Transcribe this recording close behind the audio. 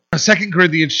2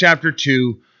 Corinthians chapter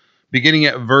 2, beginning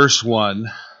at verse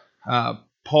 1,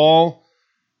 Paul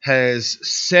has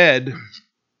said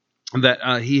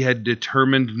that he had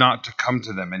determined not to come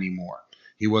to them anymore.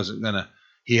 He wasn't going to,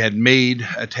 he had made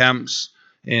attempts,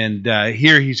 and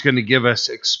here he's going to give us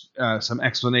some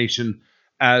explanation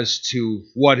as to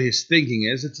what his thinking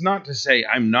is. It's not to say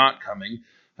I'm not coming,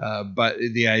 but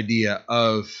the idea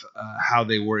of how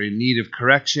they were in need of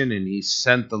correction, and he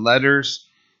sent the letters.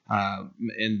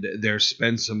 And there's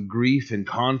been some grief and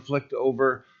conflict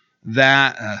over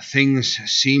that. Things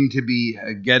seem to be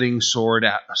getting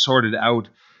sorted out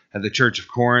at the Church of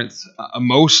Corinth,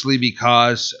 mostly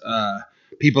because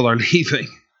people are leaving.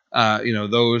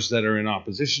 Those that are in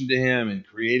opposition to him and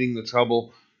creating the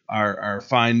trouble are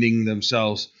finding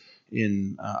themselves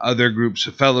in other groups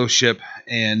of fellowship,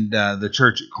 and the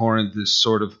Church at Corinth is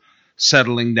sort of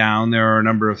settling down. There are a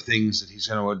number of things that he's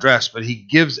going to address, but he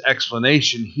gives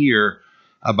explanation here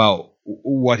about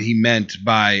what he meant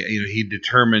by, he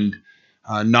determined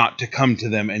not to come to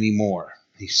them anymore.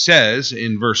 He says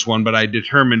in verse 1, "But I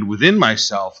determined within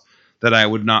myself that I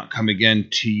would not come again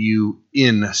to you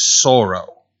in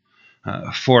sorrow.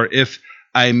 For if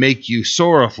I make you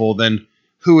sorrowful, then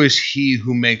who is he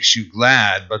who makes you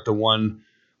glad but the one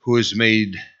who is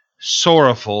made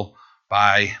sorrowful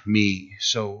by me?"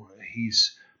 So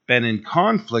he's been in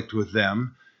conflict with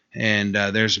them, and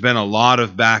there's been a lot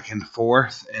of back and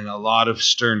forth and a lot of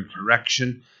stern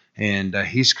correction, and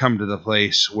he's come to the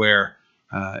place where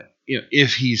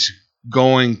if he's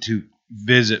going to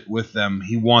visit with them,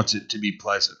 he wants it to be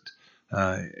pleasant.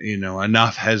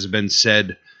 Enough has been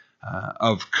said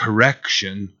of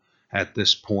correction at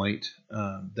this point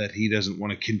that he doesn't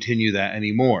want to continue that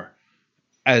anymore.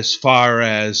 As far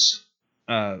as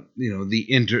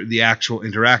the actual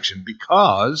interaction,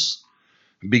 because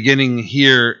beginning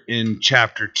here in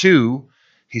chapter 2,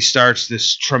 he starts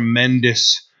this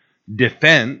tremendous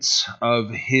defense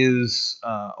of his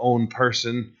own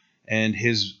person and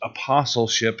his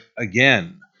apostleship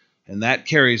again. And that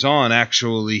carries on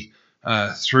actually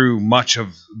through much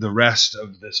of the rest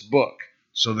of this book.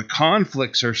 So the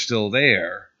conflicts are still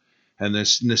there, and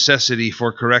this necessity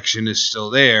for correction is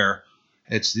still there.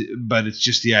 But it's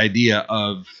just the idea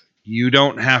of, you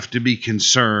don't have to be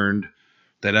concerned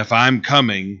that if I'm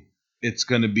coming, it's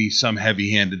going to be some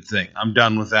heavy-handed thing. I'm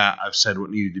done with that. I've said what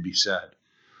needed to be said.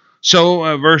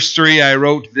 So verse 3, "I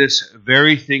wrote this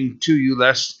very thing to you,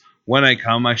 lest when I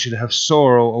come I should have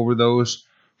sorrow over those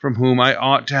from whom I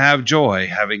ought to have joy,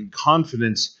 having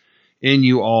confidence in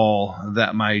you all,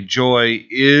 that my joy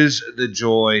is the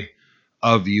joy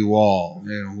of you all."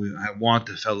 I want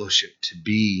the fellowship to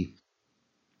be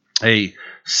a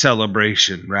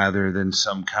celebration rather than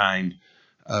some kind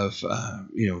of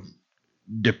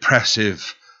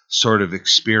depressive sort of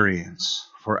experience.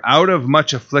 "For out of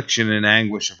much affliction and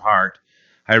anguish of heart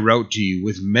I wrote to you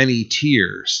with many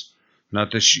tears,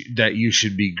 not that you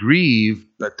should be grieved,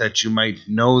 but that you might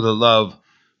know the love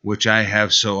which I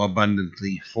have so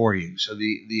abundantly for you." So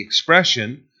the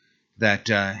expression that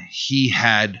he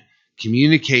had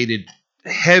communicated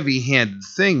heavy-handed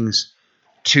things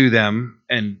to them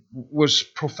and was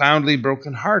profoundly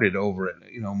brokenhearted over it.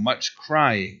 Much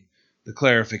crying. The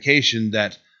clarification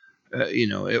that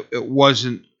it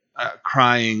wasn't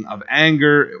crying of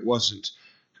anger, it wasn't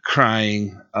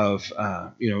crying of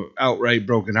outright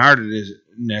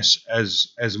brokenheartedness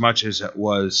as much as it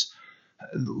was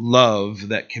love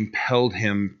that compelled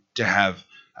him to have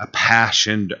a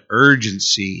passionate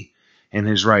urgency in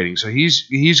his writing. So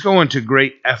he's going to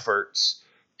great efforts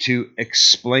to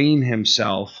explain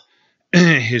himself,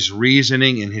 his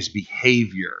reasoning, and his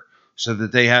behavior, so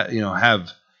that they have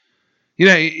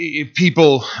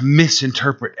people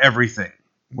misinterpret everything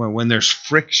when there's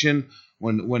friction,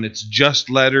 when it's just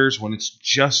letters, when it's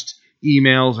just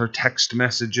emails or text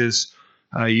messages.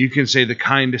 You can say the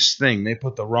kindest thing, they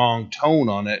put the wrong tone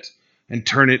on it and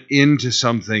turn it into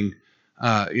something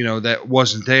that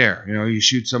wasn't there. You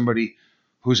shoot somebody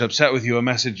who's upset with you a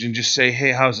message and just say,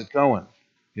 "Hey, how's it going?"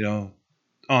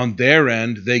 On their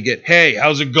end, they get, "Hey,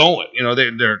 how's it going?"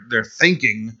 They're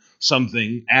thinking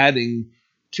something, adding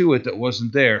to it that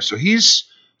wasn't there. So he's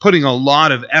putting a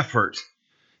lot of effort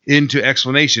into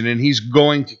explanation, and he's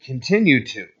going to continue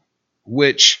to,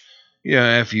 which,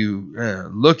 if you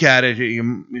look at it,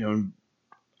 you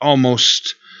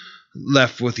almost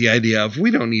left with the idea of,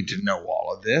 we don't need to know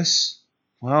all of this.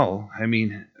 Well,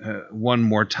 one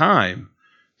more time,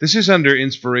 this is under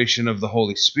inspiration of the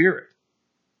Holy Spirit.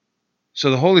 So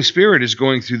the Holy Spirit is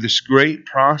going through this great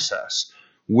process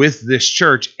with this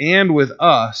church and with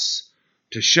us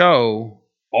to show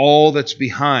all that's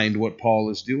behind what Paul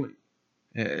is doing.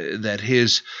 that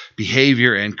his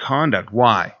behavior and conduct.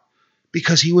 Why?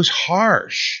 Because he was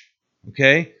harsh.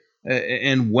 Okay?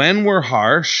 And when we're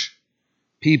harsh,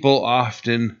 people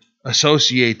often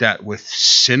associate that with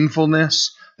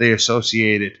sinfulness. They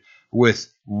associate it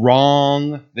with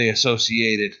wrong. They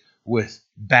associate it with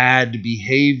bad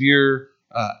behavior,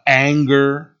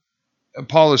 anger.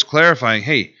 Paul is clarifying,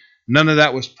 hey, none of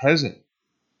that was present.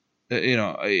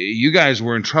 You guys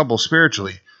were in trouble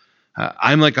spiritually.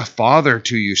 I'm like a father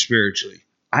to you spiritually.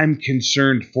 I'm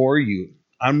concerned for you.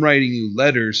 I'm writing you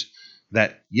letters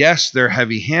that, yes, they're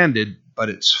heavy-handed, but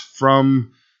it's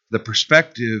from the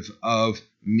perspective of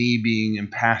me being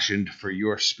impassioned for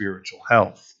your spiritual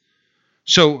health.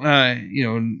 So,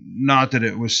 not that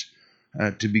it was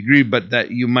to be grieved, but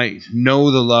that you might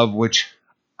know the love which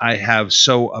I have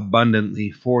so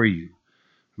abundantly for you.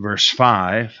 Verse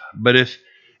 5, but if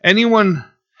anyone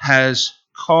has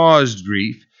caused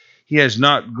grief, he has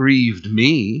not grieved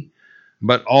me,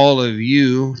 but all of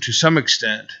you to some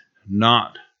extent,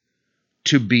 not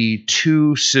to be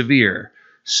too severe.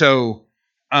 So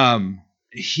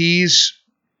he's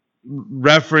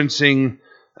referencing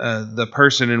the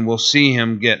person, and we'll see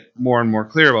him get more and more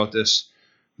clear about this,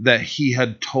 that he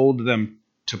had told them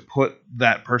to put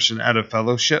that person out of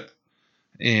fellowship.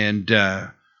 And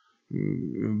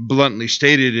bluntly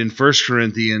stated in 1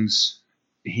 Corinthians,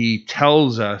 he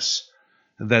tells us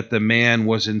that the man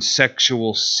was in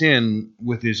sexual sin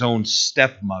with his own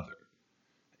stepmother.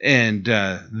 And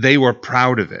they were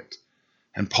proud of it.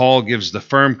 And Paul gives the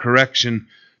firm correction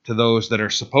to those that are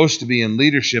supposed to be in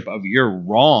leadership of, you're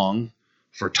wrong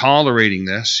for tolerating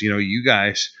this. You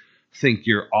guys think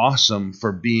you're awesome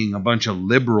for being a bunch of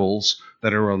liberals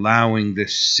that are allowing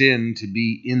this sin to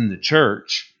be in the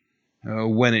church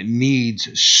when it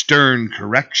needs stern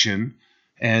correction.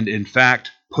 And in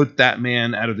fact, put that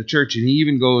man out of the church. And he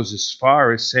even goes as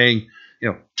far as saying,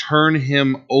 turn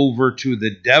him over to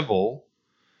the devil,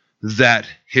 that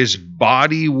his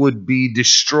body would be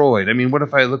destroyed. I mean, what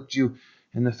if I looked you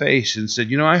in the face and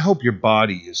said, I hope your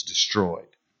body is destroyed?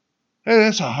 Hey,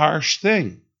 that's a harsh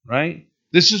thing, right?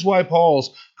 This is why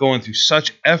Paul's going through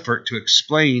such effort to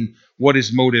explain what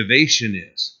his motivation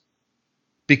is.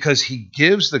 Because he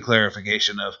gives the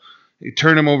clarification of,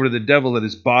 turn him over to the devil, that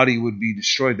his body would be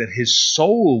destroyed, that his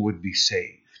soul would be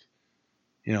saved.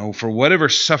 For whatever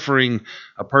suffering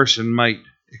a person might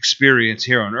experience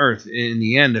here on earth, in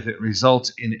the end, if it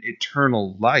results in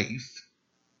eternal life,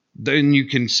 then you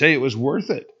can say it was worth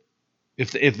it.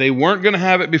 If they weren't going to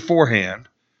have it beforehand,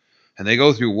 and they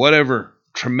go through whatever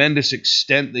tremendous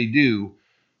extent they do,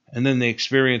 and then they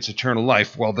experience eternal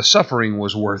life, well, the suffering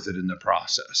was worth it in the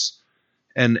process.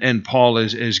 And Paul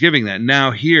is giving that.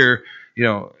 Now here,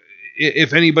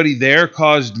 if anybody there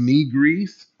caused me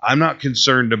grief, I'm not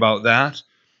concerned about that.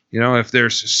 If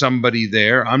there's somebody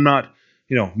there, I'm not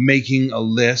making a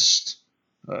list,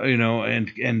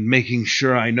 and making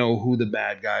sure I know who the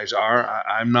bad guys are.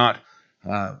 I'm not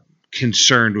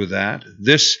concerned with that.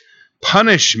 This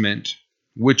punishment,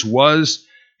 which was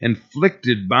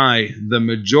inflicted by the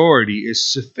majority,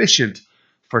 is sufficient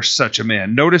for such a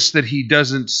man. Notice that he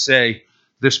doesn't say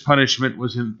this punishment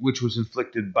which was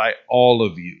inflicted by all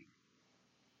of you,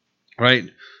 right?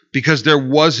 Because there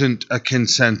wasn't a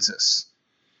consensus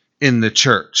in the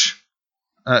church.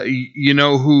 You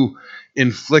know who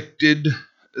inflicted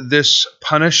this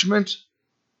punishment?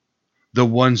 The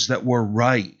ones that were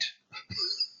right.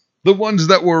 The ones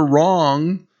that were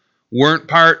wrong weren't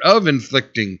part of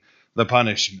inflicting the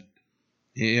punishment.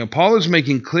 Paul is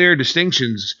making clear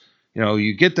distinctions.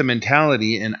 You get the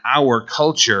mentality in our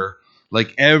culture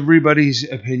like everybody's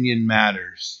opinion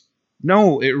matters.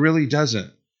 No, it really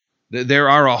doesn't. There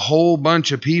are a whole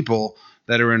bunch of people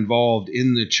that are involved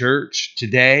in the church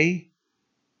today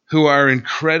who are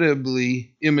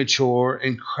incredibly immature,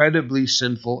 incredibly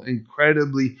sinful,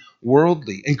 incredibly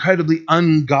worldly, incredibly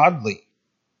ungodly.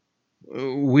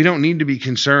 We don't need to be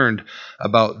concerned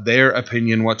about their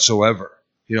opinion whatsoever.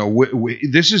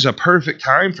 This is a perfect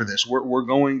time for this. We're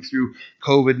going through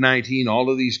COVID-19, all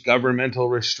of these governmental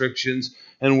restrictions,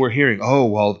 and we're hearing, oh,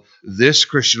 well, this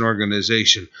Christian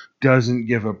organization doesn't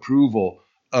give approval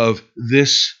of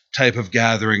this type of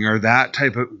gathering or that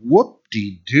type of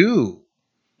whoop-de-doo.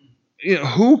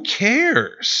 Who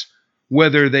cares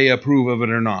whether they approve of it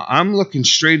or not? I'm looking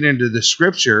straight into the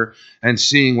scripture and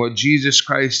seeing what Jesus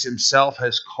Christ himself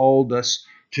has called us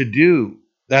to do.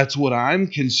 That's what I'm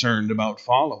concerned about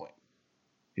following.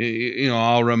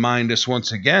 I'll remind us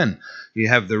once again, you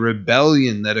have the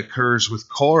rebellion that occurs with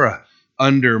Korah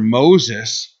under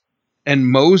Moses, and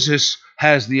Moses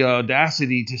has the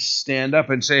audacity to stand up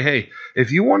and say, hey,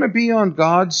 if you want to be on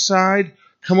God's side,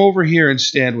 come over here and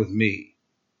stand with me.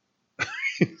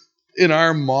 In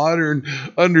our modern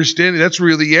understanding, that's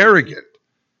really arrogant.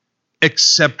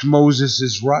 Except Moses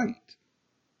is right.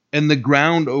 And the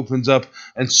ground opens up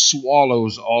and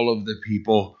swallows all of the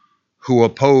people who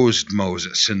opposed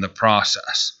Moses in the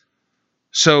process.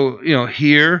 So,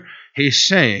 here he's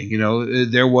saying,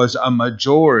 there was a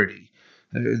majority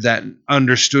that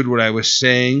understood what I was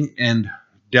saying and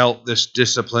dealt this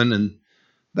discipline, and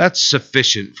that's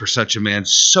sufficient for such a man,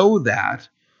 so that,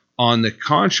 on the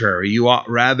contrary, you ought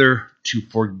rather to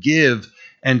forgive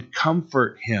and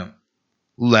comfort him,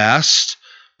 lest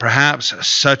perhaps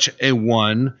such a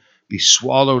one be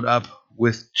swallowed up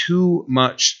with too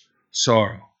much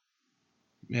sorrow.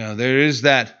 There is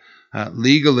that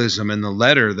legalism in the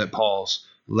letter that Paul's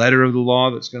letter of the law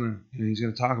he's going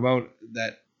to talk about,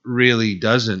 that really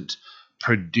doesn't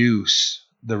produce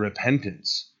the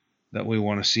repentance that we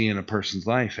want to see in a person's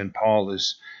life. And Paul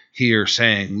is here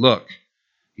saying, look,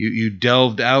 you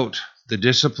delved out the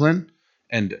discipline,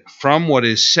 and from what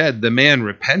is said, the man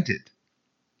repented.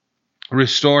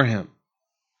 Restore him.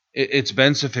 It's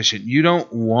been sufficient. You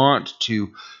don't want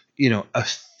to,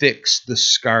 affix the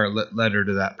scarlet letter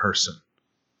to that person,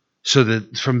 so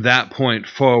that from that point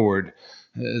forward,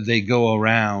 they go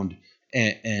around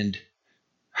and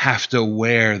have to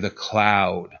wear the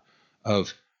cloud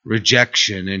of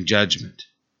rejection and judgment.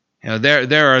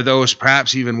 There are those,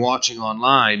 perhaps even watching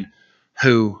online,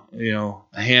 who,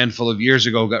 a handful of years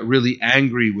ago got really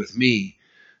angry with me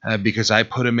because I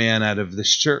put a man out of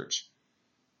this church.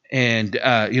 And,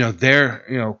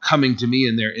 they're, coming to me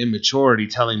in their immaturity,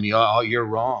 telling me, oh, you're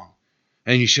wrong,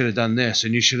 and you should have done this,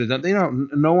 and you should have done. They don't,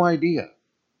 no idea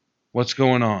what's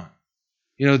going on.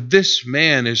 This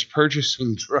man is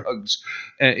purchasing drugs,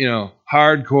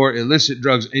 hardcore illicit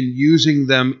drugs, and using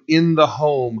them in the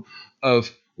home of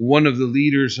one of the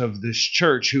leaders of this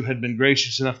church, who had been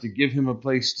gracious enough to give him a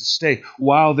place to stay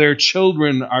while their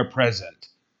children are present.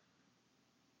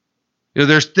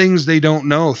 There's things they don't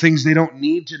know, things they don't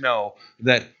need to know,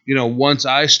 that, once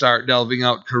I start delving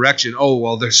out correction,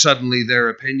 there's suddenly their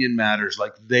opinion matters,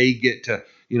 like they get to,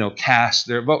 cast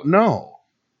their vote. No.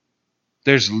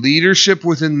 There's leadership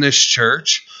within this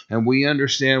church, and we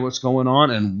understand what's going on,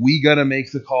 and we got to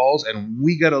make the calls, and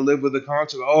we got to live with the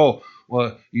consequence. Oh,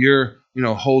 well, you're,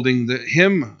 holding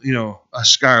him, a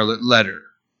scarlet letter.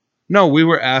 No, we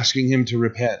were asking him to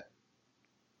repent.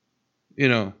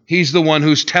 He's the one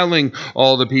who's telling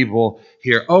all the people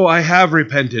here, I have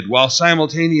repented, while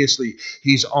simultaneously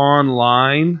he's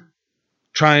online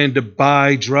trying to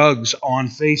buy drugs on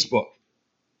Facebook.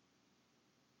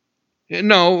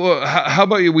 No, how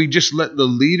about we just let the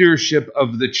leadership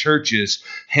of the churches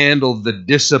handle the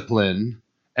discipline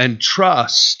and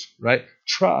trust, right?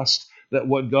 Trust that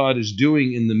what God is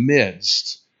doing in the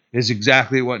midst is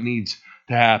exactly what needs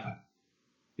to happen.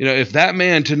 If that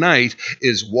man tonight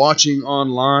is watching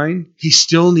online, he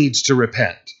still needs to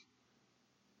repent.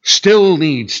 Still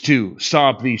needs to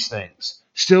stop these things.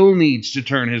 Still needs to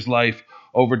turn his life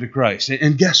over to Christ.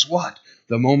 And guess what?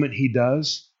 The moment he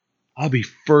does, I'll be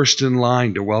first in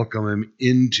line to welcome him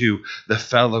into the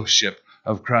fellowship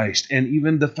of Christ, and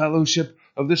even the fellowship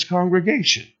of this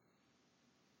congregation.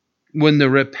 When the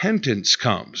repentance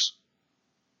comes,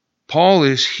 Paul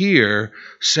is here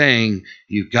saying,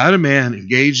 you've got a man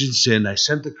engaged in sin. I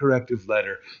sent the corrective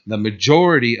letter. The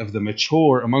majority of the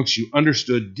mature amongst you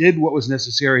understood, did what was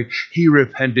necessary. He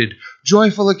repented.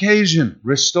 Joyful occasion.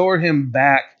 Restore him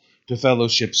back to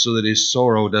fellowship so that his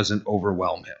sorrow doesn't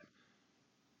overwhelm him.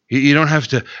 You don't have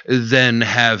to then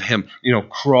have him,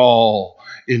 crawl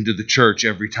into the church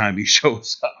every time he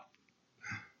shows up.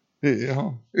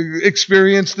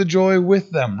 Experience the joy with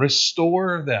them,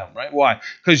 restore them, right? Why?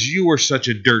 Because you were such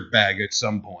a dirtbag at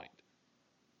some point.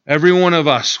 Every one of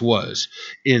us was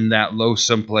in that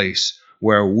loathsome place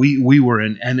where we were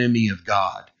an enemy of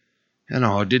God.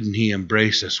 And didn't he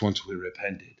embrace us once we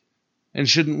repented? And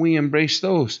shouldn't we embrace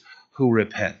those who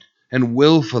repent and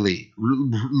willfully,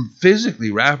 physically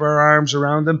wrap our arms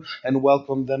around them and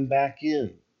welcome them back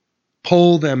in?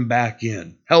 Pull them back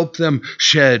in. Help them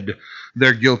shed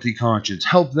their guilty conscience.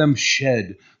 Help them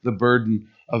shed the burden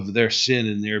of their sin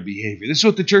and their behavior. This is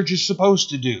what the church is supposed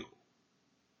to do.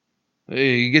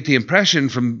 You get the impression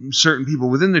from certain people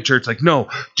within the church, like, no,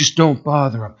 just don't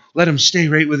bother them. Let them stay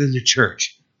right within the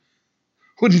church.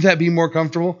 Wouldn't that be more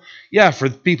comfortable? Yeah, for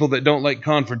people that don't like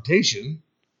confrontation.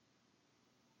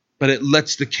 But it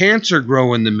lets the cancer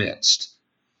grow in the midst.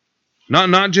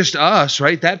 Not just us,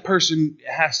 right? That person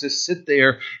has to sit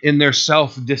there in their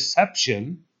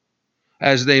self-deception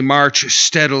as they march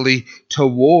steadily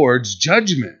towards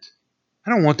judgment.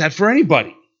 I don't want that for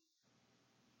anybody.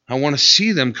 I want to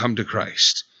see them come to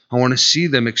Christ. I want to see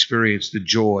them experience the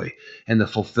joy and the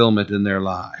fulfillment in their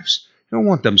lives. I don't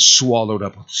want them swallowed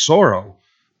up with sorrow,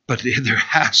 but there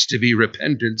has to be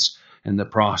repentance in the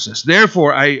process.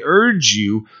 Therefore, I urge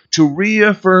you to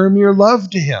reaffirm your love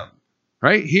to him.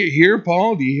 Right? Here,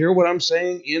 Paul, do you hear what I'm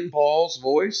saying in Paul's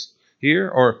voice here?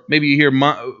 Or maybe you hear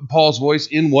Paul's voice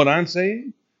in what I'm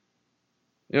saying?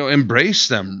 Embrace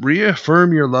them.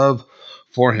 Reaffirm your love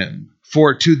for him.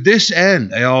 For to this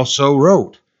end I also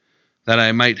wrote, that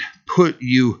I might put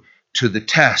you to the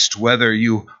test, whether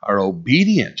you are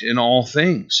obedient in all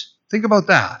things. Think about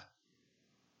that.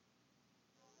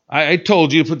 I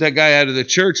told you to put that guy out of the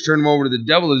church, turn him over to the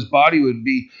devil, his body would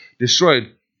be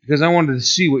destroyed, because I wanted to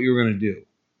see what you were going to do.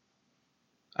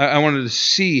 I wanted to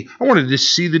see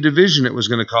the division it was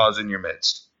going to cause in your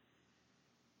midst.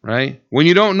 Right? When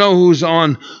you don't know who's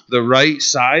on the right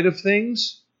side of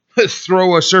things,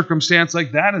 throw a circumstance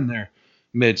like that in their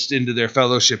midst, into their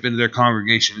fellowship, into their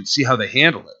congregation, and see how they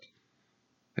handle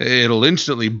it. It'll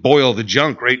instantly boil the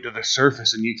junk right to the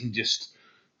surface, and you can just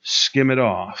skim it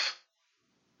off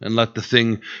and let the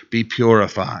thing be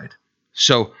purified.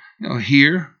 So,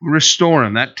 here, restore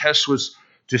him. That test was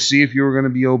to see if you were going to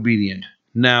be obedient.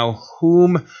 Now,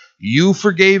 whom you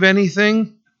forgave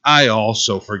anything, I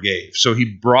also forgave. So he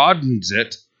broadens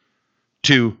it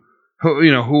to,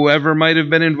 whoever might have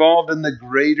been involved in the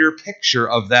greater picture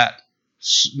of that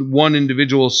one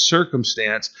individual's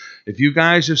circumstance. If you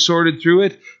guys have sorted through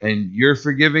it and you're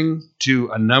forgiving to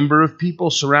a number of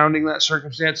people surrounding that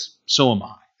circumstance, so am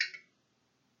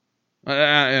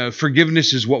I.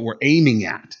 Forgiveness is what we're aiming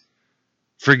at.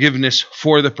 Forgiveness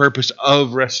for the purpose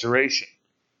of restoration.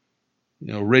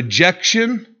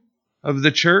 Rejection of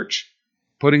the church,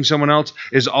 putting someone else,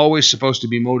 is always supposed to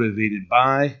be motivated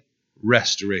by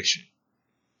restoration.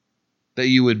 That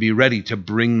you would be ready to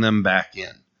bring them back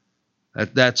in.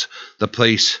 That's the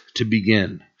place to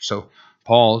begin. So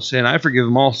Paul is saying, I forgive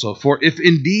them also. For if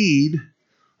indeed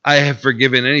I have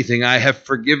forgiven anything, I have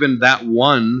forgiven that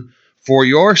one for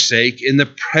your sake in the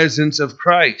presence of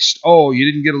Christ. Oh, you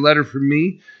didn't get a letter from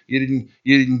me? You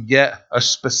didn't get a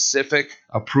specific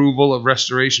approval of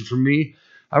restoration from me?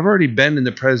 I've already been in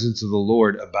the presence of the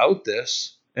Lord about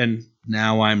this, and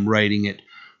now I'm writing it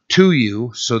to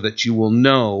you so that you will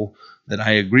know that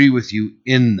I agree with you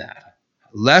in that.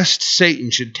 Lest Satan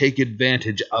should take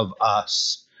advantage of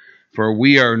us, for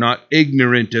we are not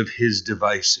ignorant of his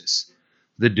devices.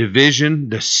 The division,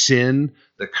 the sin,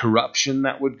 the corruption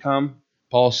that would come.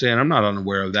 Paul's saying, I'm not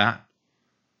unaware of that.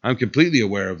 I'm completely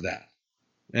aware of that.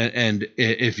 And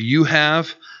if you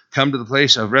have come to the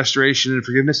place of restoration and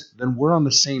forgiveness, then we're on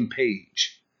the same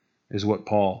page, is what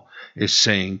Paul is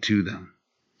saying to them.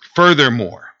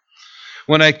 Furthermore,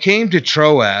 when I came to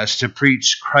Troas to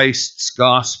preach Christ's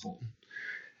gospel,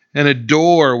 and a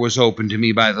door was opened to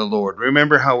me by the Lord.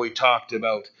 Remember how we talked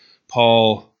about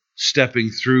Paul stepping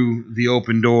through the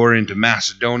open door into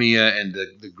Macedonia and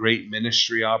the great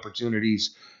ministry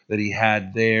opportunities that he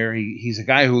had there? He's a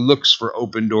guy who looks for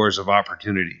open doors of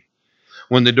opportunity.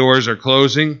 When the doors are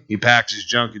closing, he packs his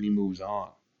junk and he moves on.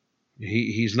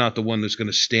 He's not the one that's going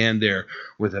to stand there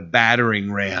with a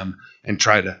battering ram and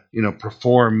try to,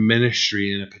 perform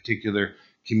ministry in a particular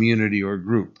community or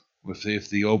group. If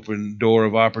the open door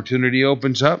of opportunity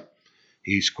opens up,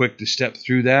 he's quick to step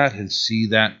through that and see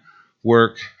that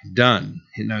work done.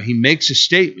 Now, he makes a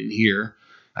statement here.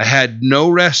 I had no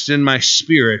rest in my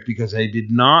spirit because I did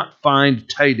not find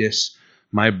Titus,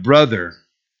 my brother,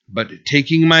 but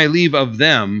taking my leave of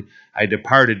them, I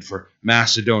departed for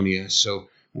Macedonia. So,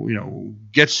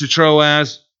 gets to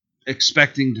Troas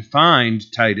expecting to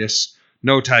find Titus,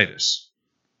 no Titus.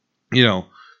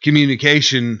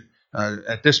 Communication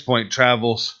at this point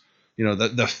travels,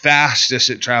 the fastest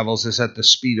it travels is at the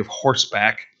speed of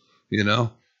horseback.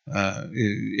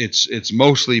 It's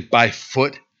mostly by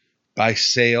foot, by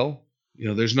sail.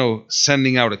 There's no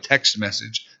sending out a text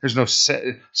message. There's no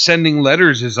sending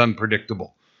letters is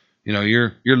unpredictable.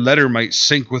 Your letter might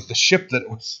sink with the ship that it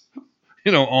was,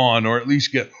 on, or at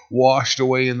least get washed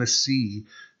away in the sea.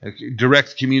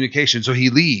 Direct communication. So he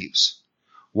leaves.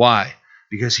 Why?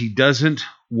 Because he doesn't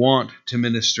want to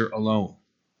minister alone.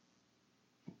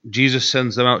 Jesus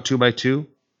sends them out 2 by 2.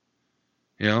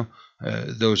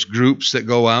 Those groups that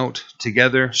go out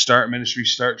together, start ministry,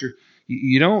 start church.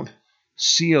 You don't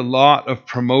see a lot of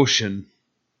promotion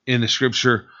in the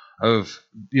scripture of,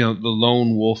 the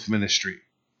lone wolf ministry,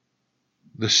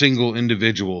 the single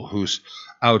individual who's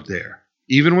out there.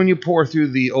 Even when you pour through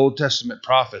the Old Testament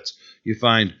prophets, you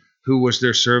find who was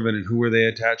their servant and who were they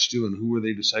attached to and who were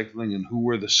they discipling and who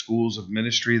were the schools of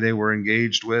ministry they were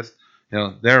engaged with.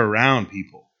 They're around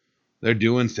people. They're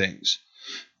doing things.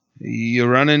 You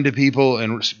run into people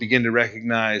and begin to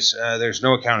recognize there's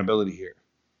no accountability here.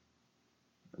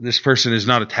 This person is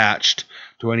not attached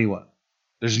to anyone.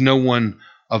 There's no one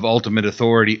of ultimate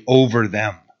authority over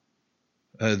them.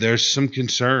 There's some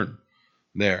concern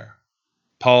there.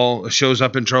 Paul shows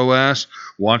up in Troas,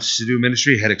 wants to do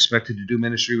ministry, had expected to do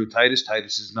ministry with Titus.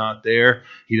 Titus is not there.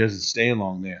 He doesn't stay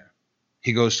long there.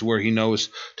 He goes to where he knows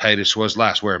Titus was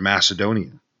last, where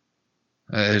Macedonia.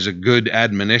 There's a good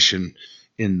admonition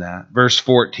in that. Verse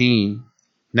 14,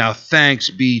 now thanks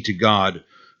be to God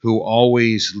who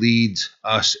always leads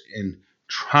us in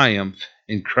triumph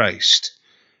in Christ,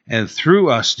 and through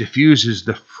us diffuses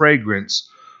the fragrance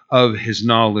of his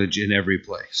knowledge in every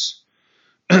place.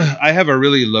 I have a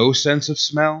really low sense of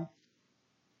smell.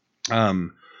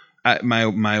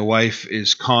 My wife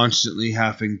is constantly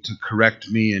having to correct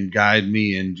me and guide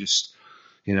me, and just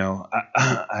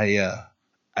I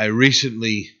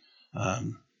recently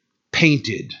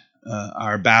painted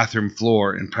our bathroom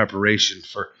floor in preparation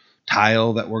for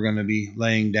tile that we're going to be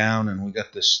laying down, and we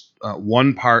got this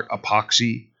one part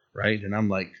epoxy, right? And I'm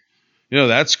like,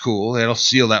 that's cool. It'll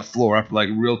seal that floor up like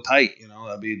real tight.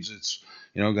 That means it's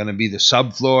going to be the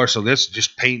subfloor. So let's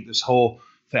just paint this whole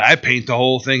thing. I paint the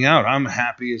whole thing out. I'm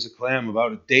happy as a clam.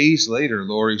 About days later,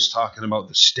 Lori's talking about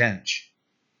the stench,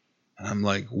 and I'm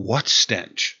like, what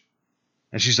stench?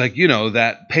 And she's like,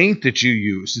 that paint that you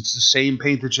use, it's the same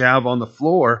paint that you have on the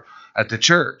floor at the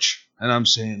church. And I'm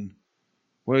saying,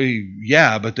 well,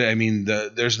 yeah, but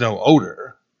there's no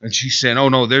odor. And she's saying, oh,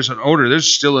 no, there's an odor.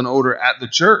 There's still an odor at the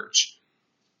church.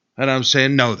 And I'm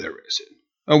saying, no, there isn't.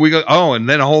 And we go, oh, and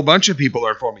then a whole bunch of people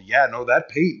are informing me, yeah, no, that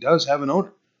paint does have an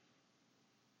odor.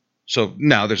 So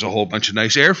now there's a whole bunch of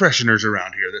nice air fresheners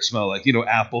around here that smell like,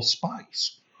 apple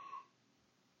spice.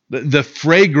 The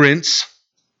fragrance,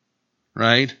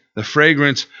 right? The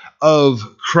fragrance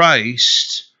of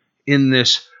Christ in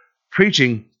this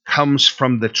preaching comes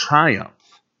from the triumph.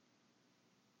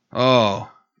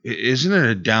 Oh, isn't it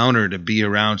a downer to be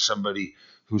around somebody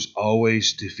who's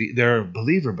always defeated? They're a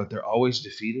believer, but they're always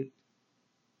defeated.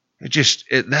 You just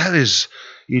you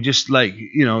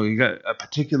got a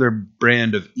particular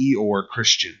brand of Eeyore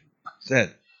Christian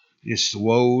that just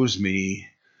woes me,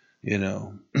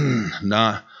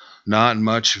 not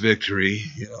much victory,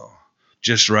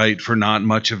 just right for not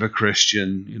much of a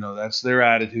Christian. That's their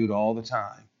attitude all the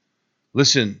time.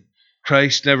 Listen,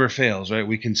 Christ never fails, right?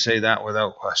 We can say that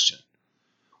without question.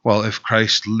 Well, if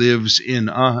Christ lives in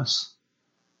us,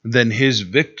 then his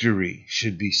victory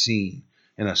should be seen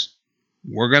in us.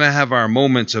 We're going to have our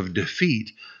moments of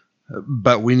defeat,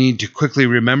 but we need to quickly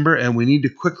remember, and we need to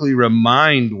quickly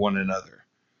remind one another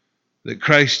that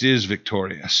Christ is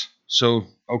victorious. So,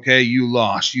 okay, you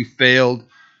lost, you failed,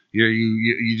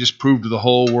 you just proved to the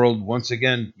whole world once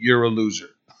again you're a loser.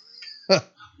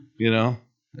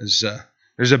 There's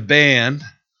a band.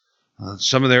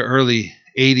 Some of their early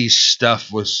 80s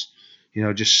stuff was,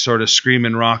 just sort of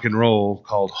screaming rock and roll,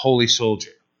 called Holy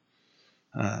Soldier.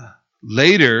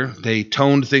 Later, they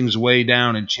toned things way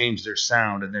down and changed their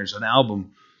sound, and there's an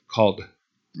album called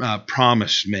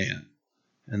Promised Man,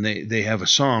 and they have a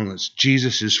song that's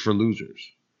Jesus is for Losers.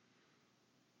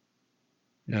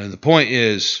 The point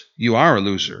is, you are a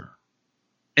loser,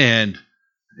 and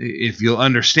if you'll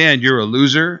understand you're a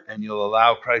loser and you'll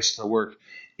allow Christ to work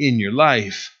in your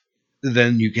life,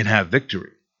 then you can have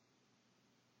victory.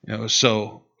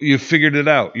 So you figured it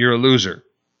out. You're a loser.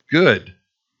 Good.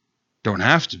 Don't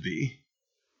have to be.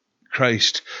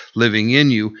 Christ living in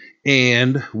you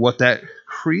and what that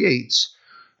creates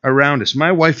around us.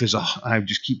 My wife I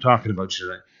just keep talking about you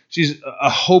tonight. She's a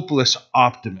hopeless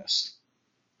optimist.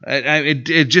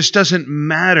 It just doesn't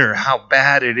matter how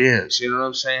bad it is. You know what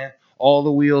I'm saying? All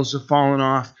the wheels have fallen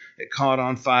off. It caught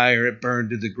on fire. It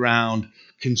burned to the ground,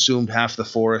 consumed half the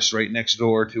forest right next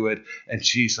door to it. And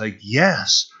she's like,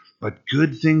 yes, but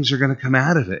good things are going to come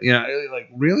out of it. Like,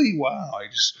 really? Wow.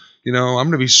 I'm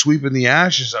going to be sweeping the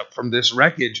ashes up from this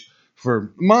wreckage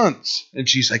for months. And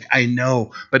she's like, I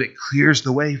know, but it clears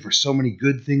the way for so many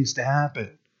good things to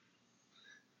happen.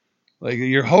 Like,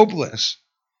 you're hopeless.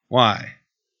 Why?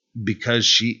 Because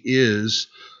she is,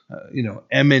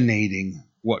 emanating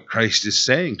what Christ is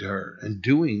saying to her and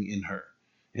doing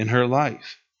in her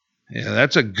life.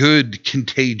 That's a good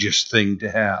contagious thing to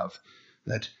have,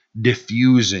 that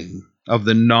diffusing of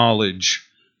the knowledge,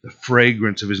 the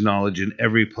fragrance of his knowledge in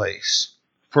every place.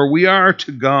 For we are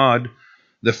to God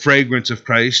the fragrance of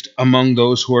Christ among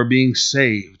those who are being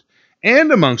saved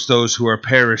and amongst those who are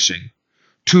perishing.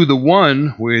 To the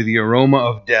one we're the aroma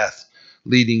of death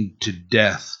leading to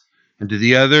death, and to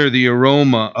the other the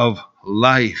aroma of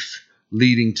life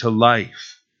leading to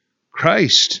life.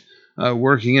 Christ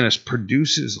working in us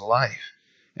produces life.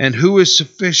 And who is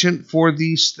sufficient for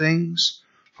these things?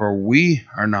 For we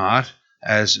are not,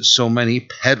 as so many,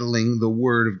 peddling the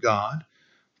word of God,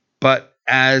 but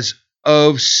as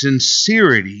of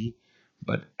sincerity,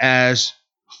 but as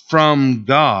from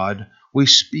God, we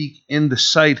speak in the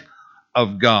sight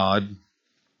of God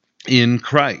in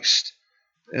Christ.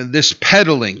 This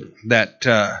peddling that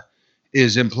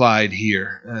is implied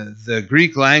here, the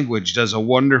Greek language does a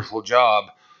wonderful job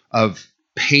of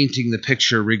painting the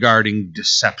picture regarding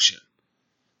deception,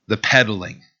 the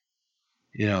peddling.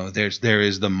 There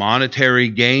is the monetary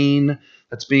gain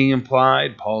that's being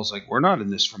implied. Paul's like, we're not in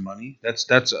this for money.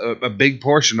 That's a big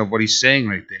portion of what he's saying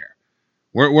right there.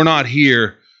 We're not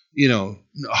here,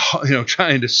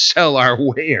 trying to sell our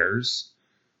wares.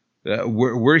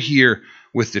 We're here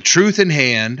with the truth in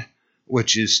hand,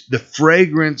 which is the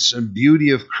fragrance and beauty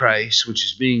of Christ, which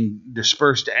is being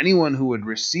dispersed to anyone who would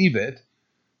receive it.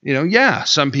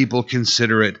 Some people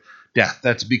consider it death.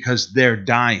 That's because they're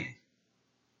dying.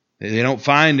 They don't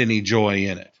find any joy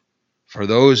in it. For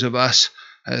those of us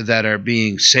that are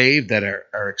being saved, that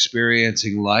are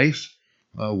experiencing life,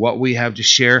 what we have to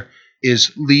share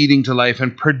is leading to life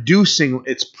and producing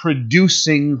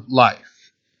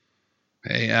life.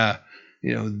 Okay,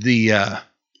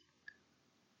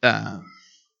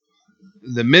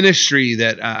 the ministry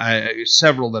that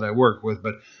several that I work with,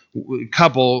 but a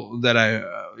couple that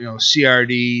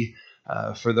CRD,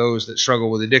 for those that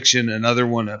struggle with addiction, another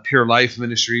one, a Pure Life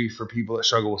ministry for people that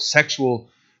struggle with sexual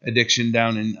addiction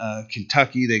down in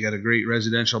Kentucky. They got a great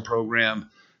residential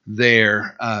program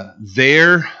there.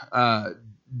 Their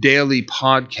daily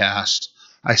podcast,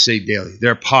 I say daily,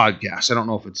 their podcast, I don't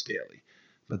know if it's daily,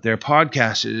 but their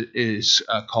podcast is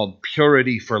called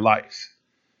Purity for Life.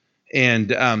 And,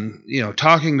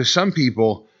 talking to some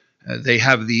people, they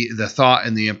have the thought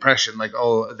and the impression like,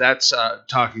 oh, that's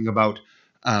talking about,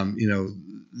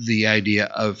 the idea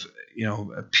of,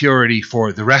 purity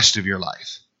for the rest of your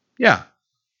life. Yeah,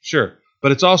 sure.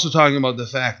 But it's also talking about the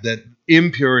fact that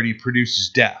impurity produces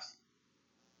death.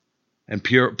 And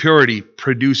purity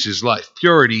produces life.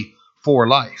 Purity for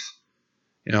life.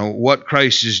 What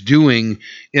Christ is doing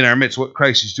in our midst, what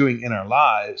Christ is doing in our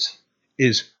lives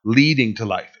is leading to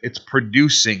life. It's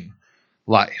producing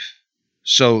life.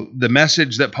 So the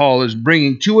message that Paul is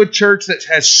bringing to a church that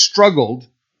has struggled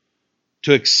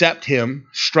to accept him,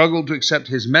 struggled to accept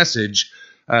his message,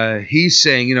 he's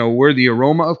saying, we're the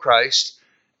aroma of Christ,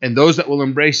 and those that will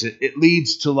embrace it, it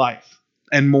leads to life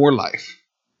and more life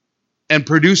and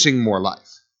producing more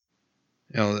life.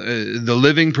 The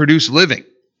living produce living,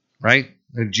 right?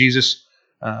 And Jesus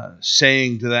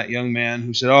saying to that young man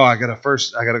who said, oh, I got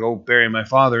to go bury my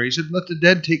father. He said, let the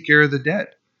dead take care of the dead.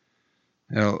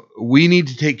 We need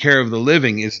to take care of the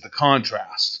living is the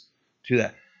contrast to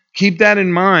that. Keep that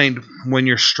in mind when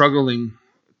you're struggling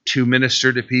to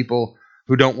minister to people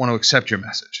who don't want to accept your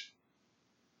message.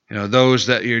 Those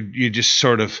that you're just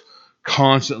sort of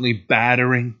constantly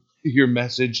battering your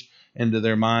message into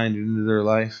their mind, into their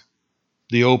life.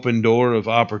 The open door of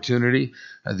opportunity,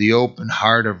 the open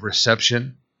heart of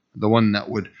reception, the one that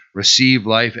would receive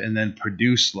life and then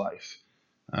produce life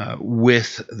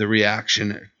with the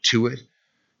reaction to it.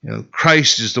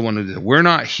 Christ is the one who did it. We're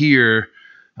not here,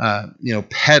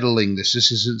 peddling this.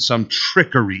 This isn't some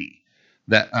trickery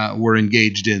that we're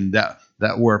engaged in, that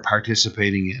we're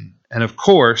participating in. And of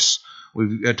course,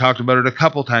 we've talked about it a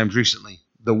couple times recently.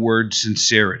 The word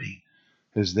sincerity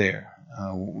is there.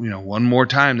 One more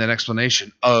time, that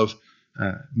explanation of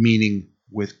meaning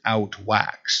without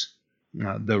wax.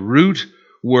 The root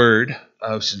word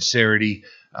of sincerity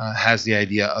has the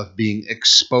idea of being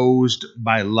exposed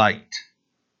by light.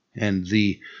 And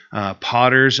the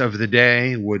potters of the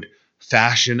day would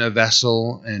fashion a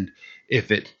vessel, and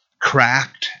if it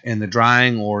cracked in the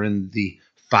drying or in the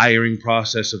firing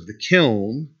process of the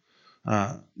kiln,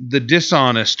 the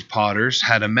dishonest potters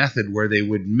had a method where they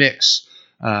would mix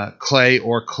clay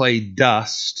or clay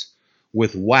dust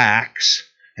with wax,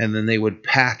 and then they would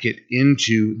pack it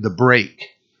into the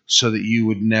break so that you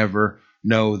would never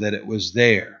know that it was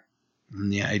there.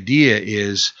 And the idea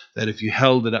is that if you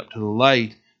held it up to the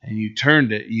light and you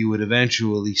turned it, you would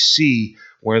eventually see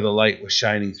where the light was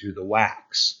shining through the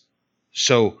wax.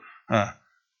 So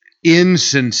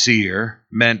insincere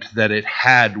meant that it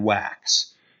had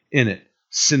wax in it.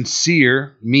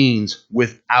 Sincere means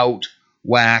without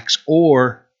wax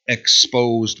or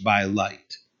exposed by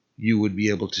light. You would be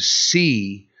able to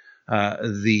see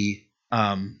the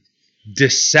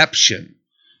deception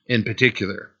in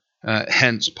particular.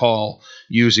 Hence Paul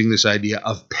using this idea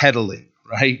of peddling,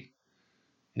 right?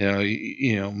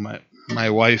 My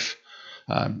wife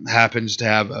happens to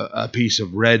have a piece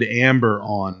of red amber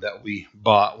on that we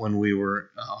bought when we were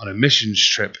on a missions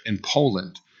trip in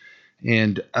Poland.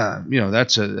 And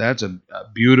that's a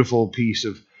beautiful piece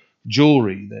of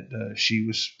jewelry that she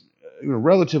was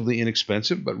relatively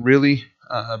inexpensive, but really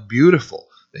beautiful.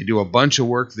 They do a bunch of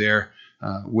work there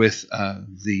with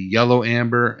the yellow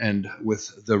amber and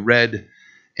with the red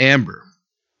amber.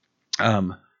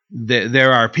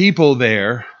 There are people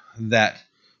there that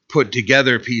put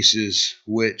together pieces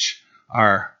which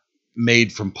are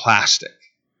made from plastic,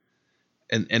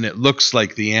 and it looks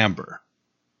like the amber.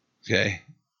 Okay,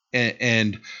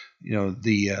 and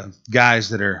the guys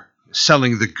that are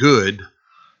selling the good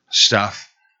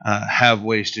stuff have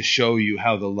ways to show you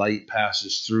how the light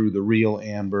passes through the real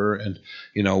amber, and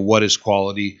what is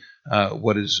quality,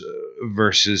 what is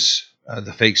versus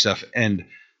the fake stuff, and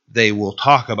they will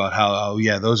talk about how, oh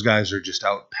yeah, those guys are just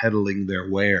out peddling their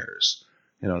wares,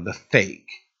 the fake.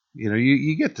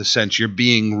 You get the sense you're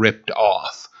being ripped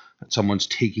off, that someone's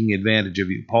taking advantage of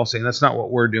you. Paul's saying that's not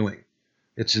what we're doing.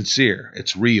 It's sincere.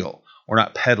 It's real. We're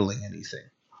not peddling anything.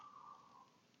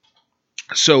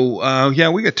 So,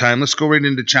 we got time. Let's go right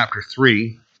into chapter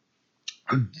 3.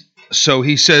 So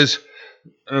he says,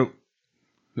 well,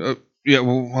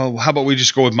 how about we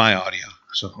just go with my audio?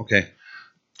 So, okay.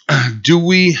 Do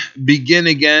we begin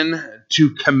again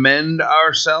to commend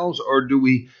ourselves, or do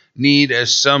we need,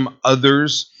 as some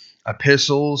others,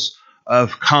 epistles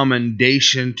of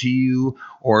commendation to you,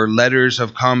 or letters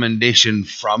of commendation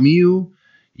from you?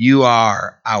 You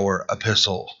are our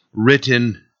epistle,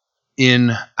 written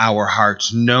in our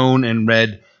hearts, known and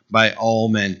read by all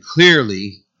men.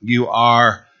 Clearly, you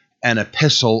are an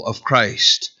epistle of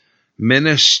Christ,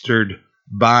 ministered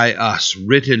by us,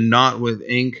 written not with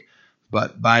ink,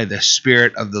 but by the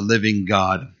Spirit of the living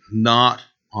God, not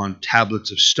on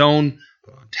tablets of stone,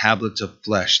 but on tablets of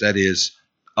flesh, that is,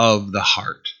 of the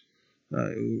heart.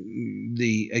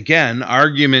 The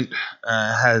argument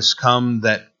has come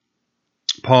that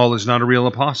Paul is not a real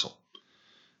apostle,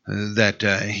 that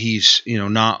he's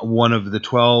not one of the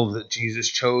 12 that Jesus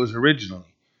chose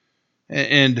originally.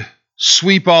 And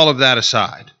sweep all of that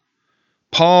aside.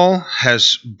 Paul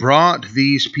has brought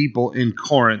these people in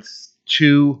Corinth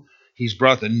he's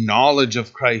brought the knowledge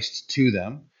of Christ to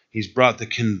them. He's brought the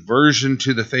conversion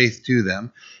to the faith to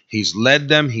them. He's led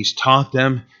them. He's taught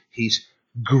them. He's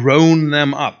grown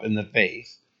them up in the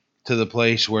faith to the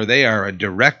place where they are a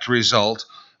direct result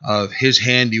of his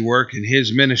handiwork and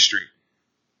his ministry.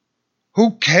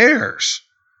 Who cares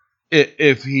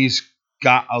if he's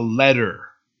got a letter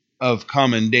of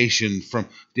commendation from?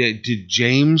 Did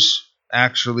James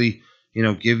actually,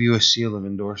 give you a seal of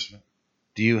endorsement?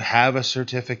 Do you have a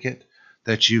certificate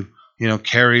that you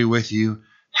carry with you,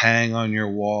 hang on your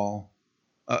wall?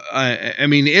 I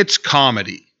mean, it's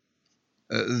comedy.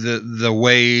 The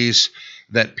ways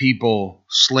that people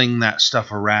sling that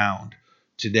stuff around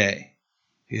today.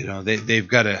 They've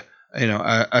got a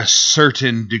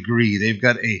certain degree. They've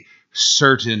got a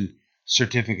certain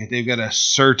certificate. They've got a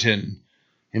certain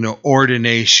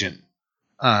ordination.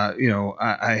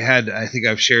 I think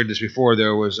I've shared this before.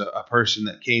 There was a person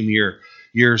that came here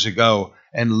years ago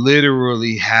and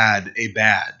literally had a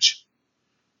badge,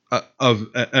 of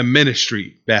a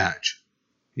ministry badge,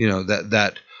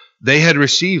 that they had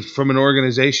received from an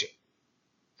organization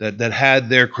that had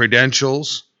their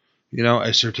credentials,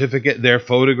 a certificate, their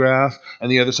photograph,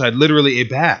 and the other side, literally a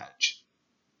badge.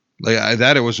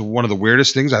 It was one of the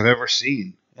weirdest things I've ever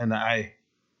seen. And I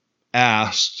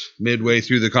asked midway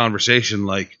through the conversation,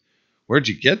 where'd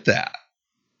you get that?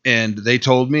 And they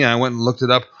told me. I went and looked it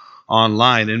up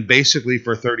online, and basically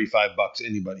for $35,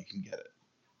 anybody can get it.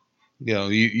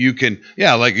 You can,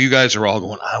 like you guys are all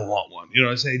going, I want one.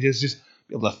 I say, just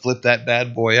be able to flip that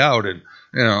bad boy out, and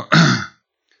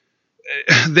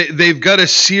they've got a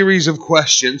series of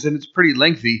questions, and it's pretty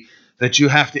lengthy, that you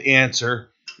have to answer,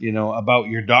 about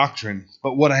your doctrine.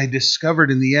 But what I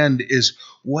discovered in the end is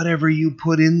whatever you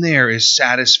put in there is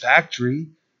satisfactory.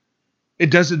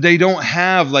 They don't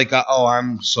have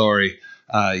I'm sorry,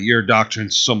 your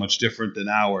doctrine's so much different than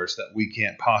ours that we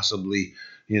can't possibly,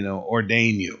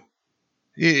 ordain you.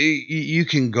 You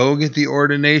can go get the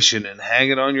ordination and hang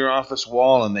it on your office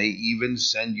wall, and they even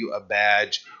send you a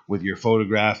badge with your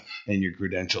photograph and your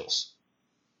credentials.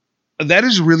 That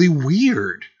is really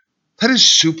weird. That is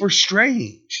super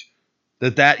strange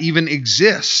that even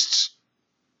exists.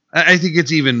 I think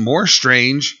it's even more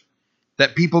strange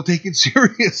that people take it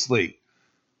seriously.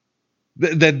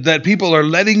 That people are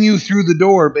letting you through the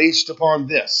door based upon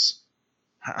this.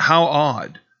 How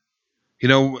odd.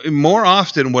 More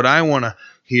often what I want to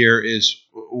hear is,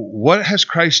 what has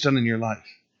Christ done in your life?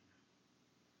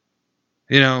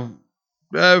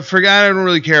 Forget, I don't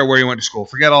really care where you went to school.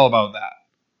 Forget all about that.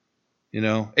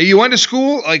 Hey, you went to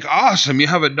school? Like, awesome. You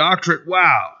have a doctorate.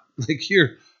 Wow. Like,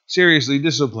 you're seriously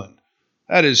disciplined.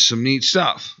 That is some neat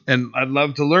stuff. And I'd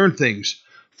love to learn things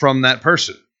from that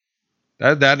person.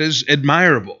 That is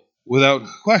admirable without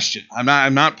question.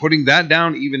 I'm not putting that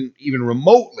down even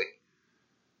remotely.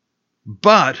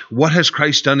 But what has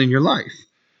Christ done in your life?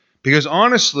 Because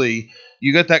honestly,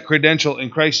 you got that credential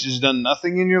and Christ has done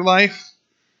nothing in your life.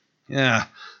 Yeah,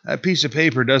 that piece of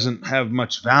paper doesn't have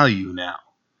much value now.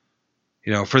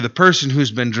 For the person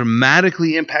who's been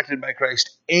dramatically impacted by Christ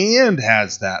and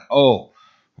has that,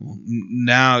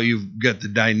 now you've got the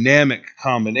dynamic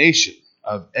combination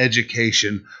of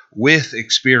education with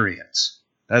experience.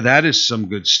 That is some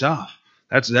good stuff.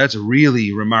 That's a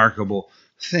really remarkable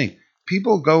thing.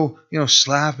 People go,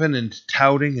 slapping and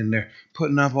touting, and they're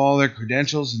putting up all their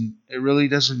credentials, and it really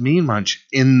doesn't mean much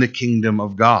in the kingdom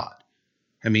of God.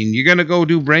 I mean, you're going to go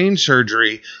do brain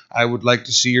surgery. I would like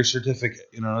to see your certificate,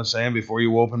 you know what I'm saying, before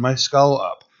you open my skull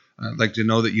up. I'd like to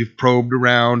know that you've probed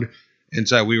around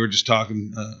inside. We were just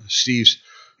talking, Steve's,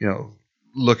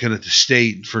 looking at the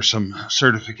state for some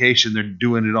certification. They're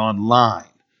doing it online,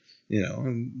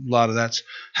 and a lot of that's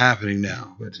happening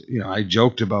now. But, I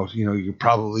joked about, you could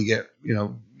probably get,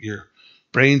 your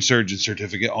brain surgeon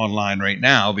certificate online right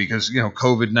now because,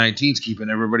 COVID-19 is keeping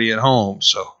everybody at home.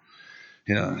 So,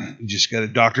 you just got a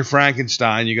Dr.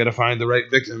 Frankenstein. You got to find the right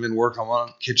victim and work on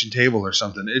a kitchen table or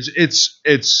something.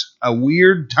 It's a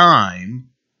weird time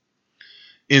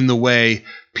in the way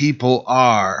people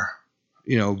are,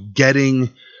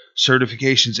 getting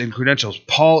certifications and credentials.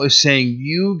 Paul is saying,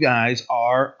 you guys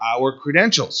are our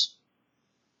credentials.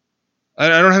 I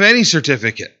don't have any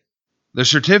certificate. The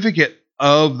certificate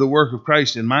of the work of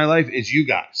Christ in my life is you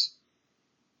guys.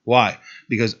 Why?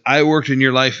 Because I worked in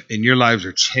your life and your lives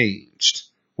are changed.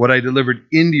 What I delivered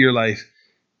into your life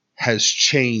has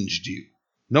changed you.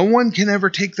 No one can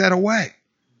ever take that away.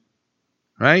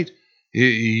 Right?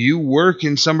 You work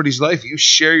in somebody's life. You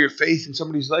share your faith in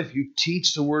somebody's life. You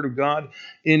teach the word of God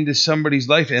into somebody's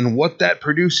life. And what that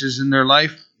produces in their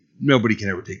life, nobody can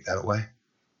ever take that away.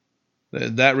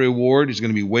 That reward is going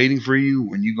to be waiting for you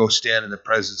when you go stand in the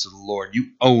presence of the Lord. You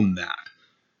own that.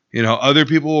 Other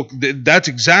people, that's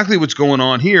exactly what's going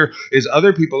on here, is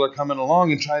other people are coming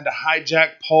along and trying to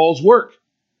hijack Paul's work.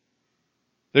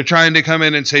 They're trying to come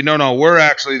in and say, no, we're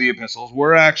actually the epistles.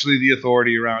 We're actually the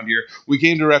authority around here. We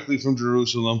came directly from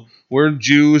Jerusalem. We're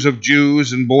Jews of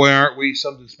Jews, and boy, aren't we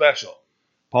something special.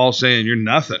 Paul's saying, you're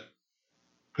nothing.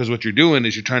 Because what you're doing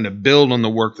is you're trying to build on the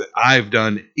work that I've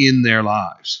done in their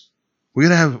lives. We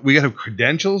gotta have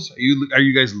credentials. Are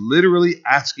you guys literally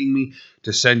asking me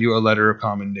to send you a letter of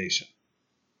commendation?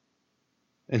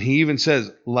 And he even says,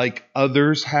 like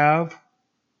others have.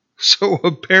 So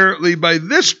apparently by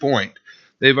this point,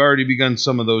 they've already begun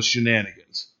some of those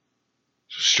shenanigans.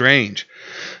 Strange.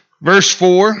 Verse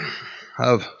 4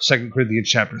 of 2 Corinthians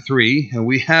chapter 3, and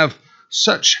we have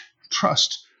such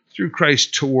trust through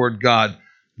Christ toward God,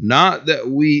 not that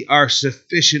we are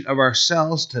sufficient of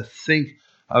ourselves to think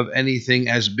of anything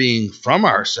as being from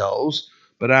ourselves,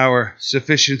 but our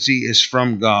sufficiency is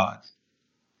from God,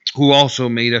 who also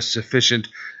made us sufficient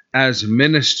as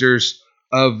ministers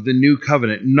of the new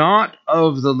covenant, not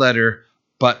of the letter,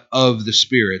 but of the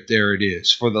Spirit. There it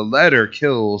is. For the letter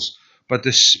kills, but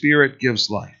the Spirit gives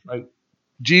life. Right?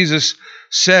 Jesus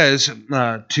says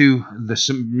to the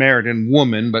Samaritan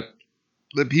woman, but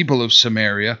the people of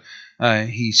Samaria,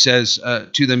 he says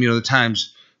to them, the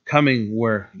time's coming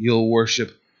where you'll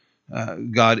worship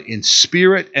God in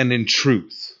spirit and in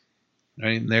truth.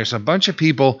 Right? And there's a bunch of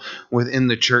people within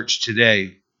the church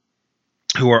today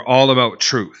who are all about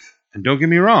truth. And don't get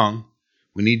me wrong,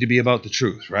 we need to be about the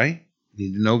truth, right? We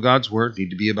need to know God's word,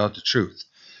 need to be about the truth.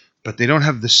 But they don't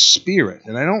have the Spirit.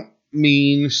 And I don't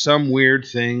mean some weird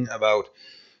thing about,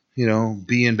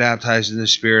 being baptized in the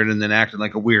Spirit and then acting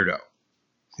like a weirdo.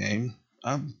 Okay?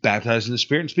 I'm baptized in the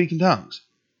Spirit and speaking tongues.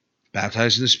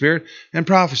 Baptized in the Spirit and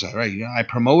prophesy, right? I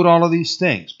promote all of these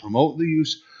things, promote the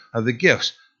use of the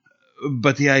gifts.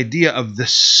 But the idea of the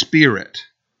spirit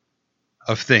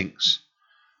of things,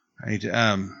 right?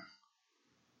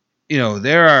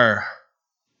 There are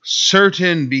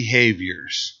certain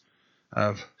behaviors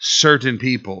of certain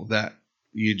people that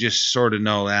you just sort of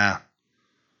know, that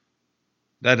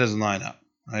doesn't line up,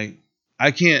 right?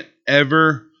 I can't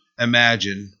ever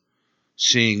imagine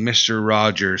seeing Mr.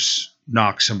 Rogers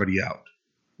knock somebody out.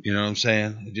 You know what I'm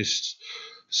saying? It's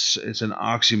an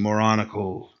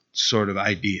oxymoronical sort of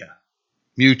idea.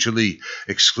 Mutually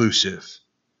exclusive.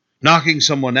 Knocking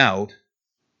someone out,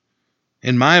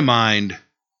 in my mind,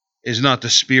 is not the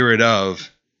spirit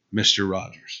of Mr.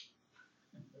 Rogers.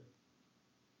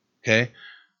 Okay?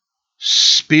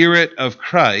 Spirit of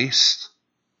Christ,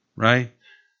 right?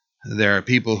 There are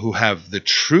people who have the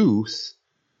truth,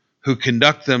 who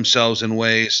conduct themselves in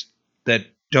ways that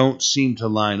don't seem to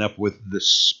line up with the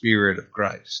Spirit of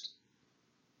Christ.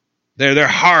 They're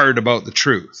hard about the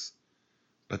truth,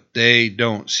 but they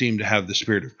don't seem to have the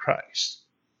Spirit of Christ.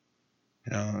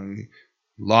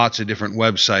 Lots of different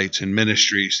websites and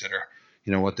ministries that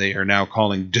are, what they are now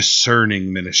calling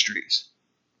discerning ministries.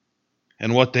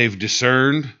 And what they've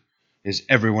discerned is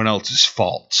everyone else's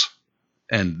faults,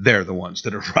 and they're the ones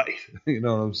that are right. You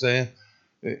know what I'm saying?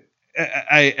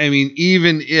 I mean,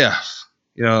 even if,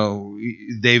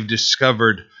 they've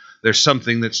discovered there's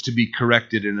something that's to be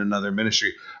corrected in another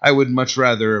ministry, I would much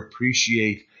rather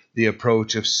appreciate the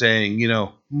approach of saying,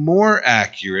 more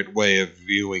accurate way of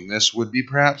viewing this would be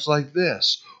perhaps like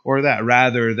this or that,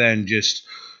 rather than just,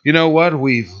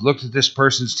 we've looked at this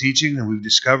person's teaching and we've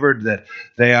discovered that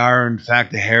they are in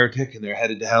fact a heretic and they're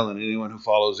headed to hell, and anyone who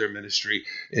follows their ministry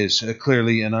is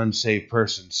clearly an unsaved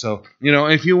person. So,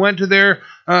 if you went to their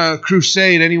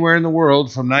crusade anywhere in the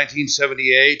world from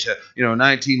 1978 to,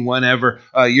 19 whenever,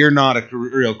 you're not a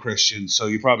real Christian. So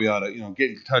you probably ought to, get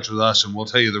in touch with us and we'll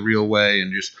tell you the real way.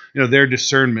 And just, their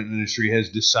discernment ministry has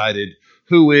decided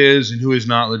who is and who is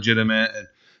not legitimate, and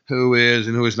who is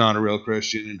and who is not a real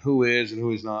Christian, and who is and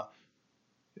who is not.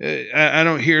 I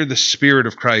don't hear the Spirit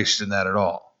of Christ in that at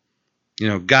all.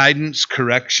 Guidance,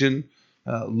 correction,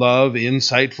 love,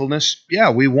 insightfulness. Yeah,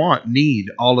 we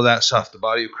need all of that stuff. The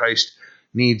body of Christ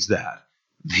needs that.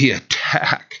 The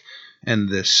attack and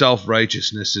the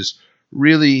self-righteousness is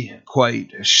really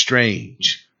quite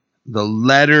strange. The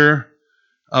letter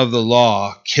of the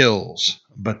law kills,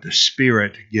 but the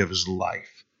Spirit gives life.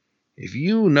 If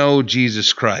you know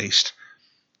Jesus Christ,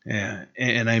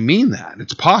 and I mean that,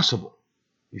 it's possible.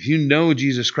 If you know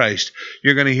Jesus Christ,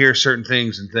 you're going to hear certain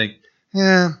things and think,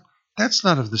 that's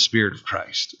not of the Spirit of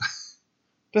Christ.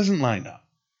 Doesn't line up.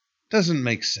 Doesn't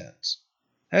make sense.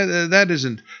 That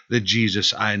isn't the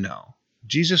Jesus I know.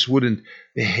 Jesus wouldn't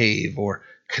behave or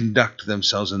conduct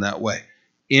themselves in that way.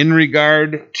 In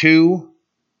regard to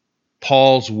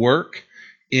Paul's work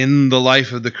in the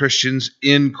life of the Christians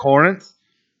in Corinth,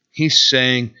 he's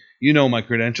saying, my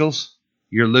credentials,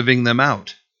 you're living them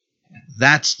out.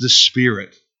 That's the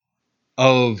spirit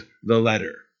of the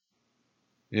letter.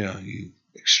 You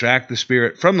extract the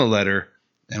spirit from the letter,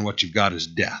 and what you've got is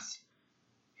death.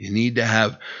 You need to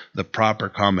have the proper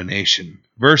combination.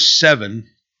 Verse 7,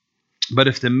 but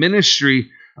if the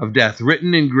ministry of death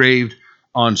written engraved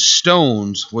on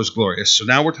stones was glorious. So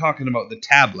now we're talking about the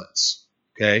tablets,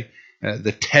 okay?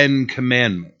 The 10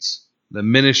 Commandments. The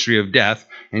ministry of death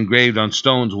engraved on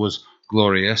stones was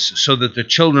glorious, so that the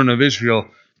children of Israel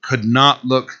could not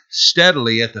look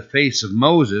steadily at the face of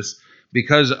Moses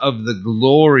because of the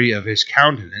glory of his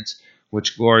countenance,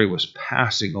 which glory was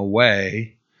passing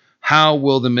away. How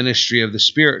will the ministry of the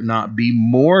Spirit not be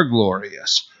more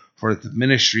glorious? For the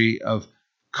ministry of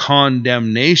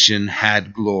condemnation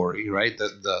had glory, right?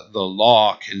 The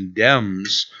law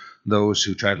condemns those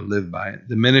who try to live by it.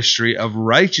 The ministry of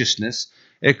righteousness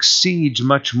exceeds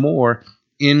much more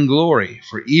in glory.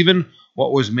 For even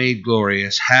what was made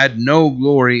glorious had no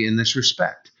glory in this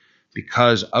respect,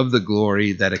 because of the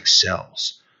glory that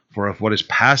excels. For if what is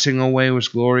passing away was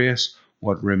glorious,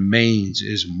 what remains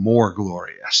is more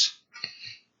glorious.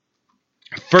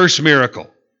 First miracle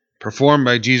performed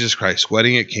by Jesus Christ,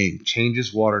 wedding at Cana,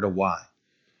 changes water to wine.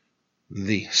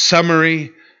 The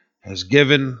summary is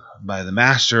given by the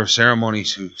master of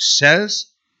ceremonies, who says,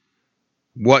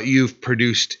 what you've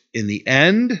produced in the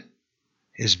end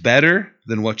is better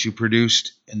than what you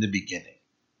produced in the beginning.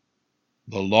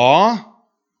 The law,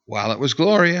 while it was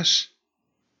glorious,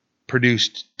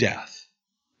 produced death.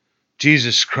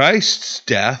 Jesus Christ's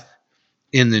death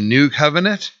in the new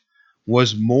covenant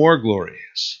was more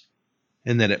glorious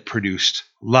in that it produced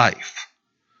life.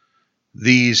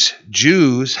 These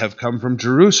Jews have come from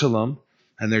Jerusalem,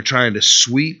 and they're trying to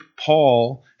sweep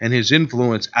Paul and his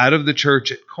influence out of the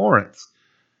church at Corinth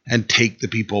and take the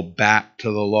people back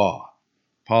to the law.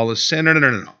 Paul is saying,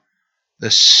 no.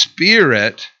 The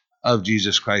Spirit of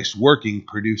Jesus Christ working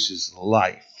produces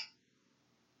life.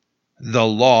 The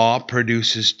law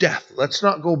produces death. Let's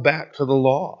not go back to the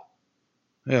law.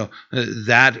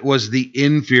 That was the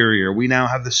inferior. We now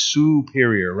have the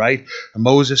superior, right?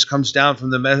 Moses comes down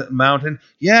from the mountain.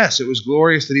 Yes, it was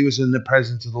glorious that he was in the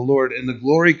presence of the Lord, and the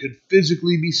glory could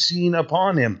physically be seen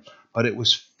upon him, but it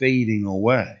was fading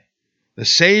away. The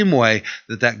same way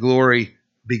that glory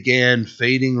began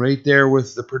fading right there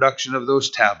with the production of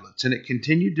those tablets, and it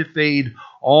continued to fade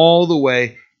all the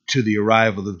way to the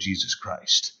arrival of Jesus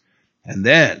Christ. And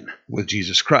then, with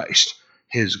Jesus Christ,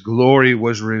 his glory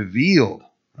was revealed,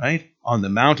 right, on the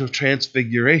Mount of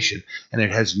Transfiguration, and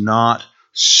it has not,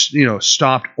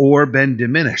 stopped or been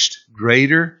diminished.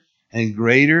 Greater and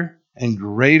greater and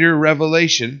greater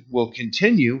revelation will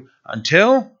continue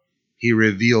until he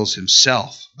reveals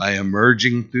himself by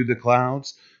emerging through the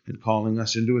clouds and calling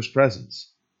us into his presence.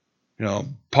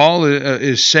 Paul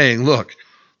is saying, look,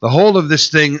 the whole of this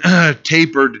thing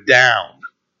tapered down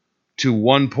to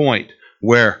one point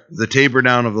where the taper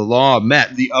down of the law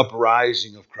met the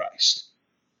uprising of Christ.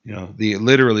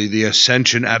 Literally the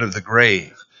ascension out of the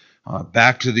grave,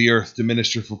 back to the earth to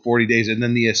minister for 40 days, and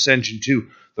then the ascension to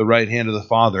the right hand of the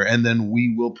Father, and then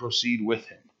we will proceed with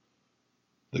him.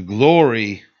 The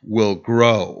glory will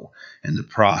grow in the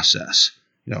process.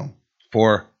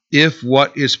 For if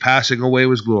what is passing away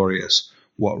was glorious,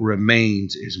 what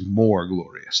remains is more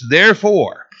glorious.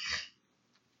 Therefore,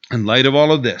 in light of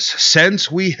all of this, since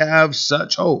we have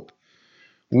such hope,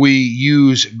 we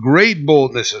use great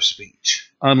boldness of speech,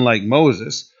 unlike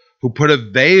Moses, who put a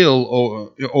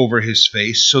veil over his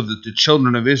face so that the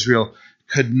children of Israel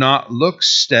could not look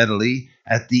steadily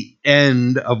at the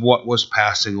end of what was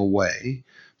passing away,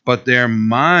 but their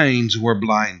minds were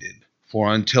blinded.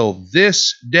 For until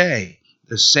this day,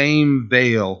 the same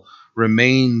veil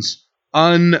remains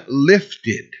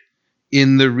unlifted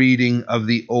in the reading of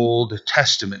the Old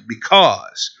Testament,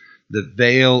 because the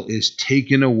veil is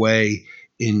taken away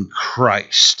in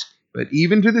Christ. But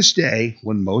even to this day,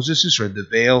 when Moses is read, the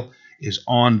veil is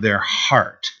on their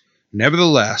heart.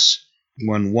 Nevertheless,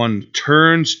 when one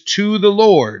turns to the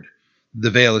Lord,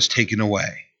 the veil is taken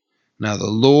away. Now the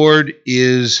Lord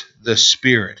is the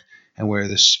Spirit, and where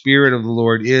the Spirit of the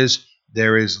Lord is,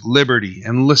 there is liberty.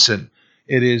 And listen,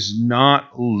 it is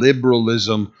not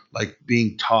liberalism like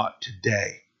being taught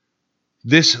today.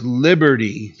 This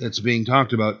liberty that's being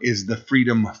talked about is the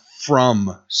freedom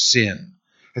from sin.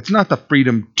 It's not the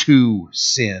freedom to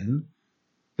sin.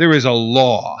 There is a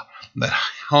law that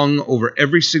hung over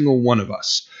every single one of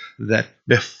us, that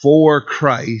before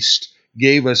Christ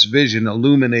gave us vision,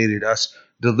 illuminated us,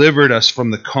 delivered us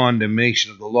from the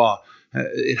condemnation of the law.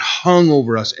 It hung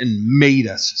over us and made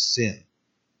us sin.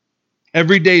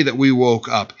 Every day that we woke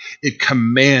up, it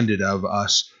commanded of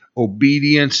us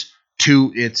obedience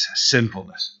to its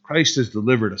sinfulness. Christ has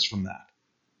delivered us from that.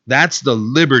 That's the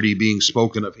liberty being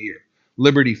spoken of here.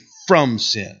 Liberty from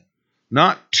sin,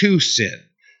 not to sin.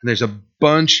 And there's a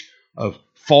bunch of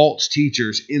false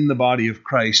teachers in the body of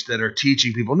Christ that are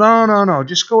teaching people, no,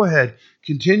 just go ahead.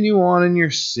 Continue on in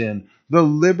your sin. The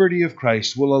liberty of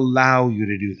Christ will allow you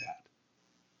to do that.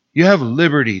 You have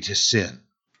liberty to sin.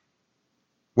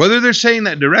 Whether they're saying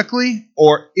that directly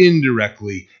or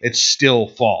indirectly, it's still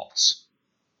false.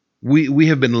 We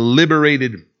have been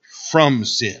liberated from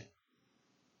sin,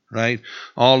 right?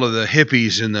 All of the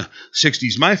hippies in the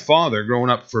 60s. My father, growing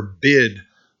up, forbid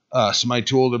us, my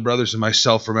two older brothers and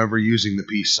myself, from ever using the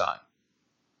peace sign,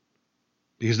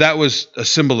 because that was a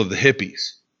symbol of the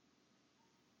hippies.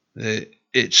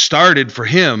 It started for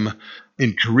him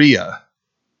in Korea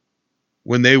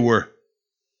when they were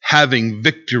having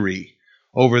victory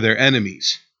over their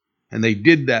enemies. And they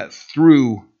did that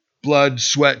through blood,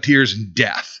 sweat, tears, and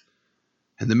death.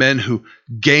 And the men who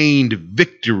gained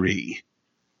victory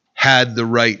had the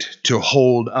right to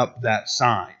hold up that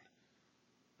sign,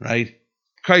 right?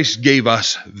 Christ gave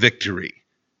us victory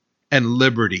and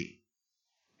liberty,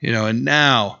 and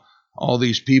now all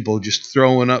these people just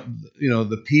throwing up,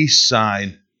 the peace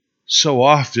sign. So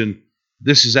often,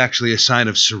 this is actually a sign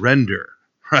of surrender,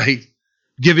 right?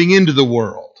 Giving into the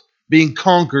world, being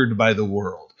conquered by the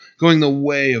world, going the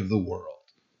way of the world.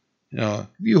 If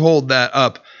you hold that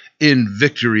up in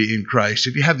victory in Christ,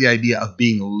 if you have the idea of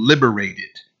being liberated,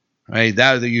 right?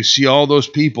 That you see all those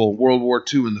people, World War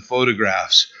II, in the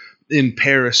photographs in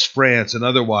Paris, France, and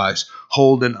otherwise,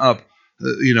 holding up,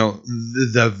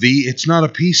 the V. It's not a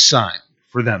peace sign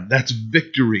for them. That's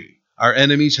victory. Our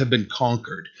enemies have been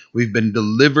conquered. We've been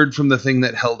delivered from the thing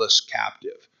that held us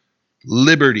captive.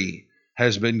 Liberty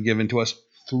has been given to us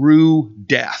through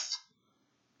death.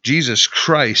 Jesus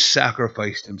Christ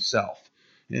sacrificed himself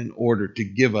in order to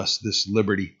give us this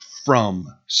liberty from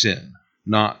sin,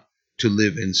 not to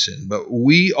live in sin. But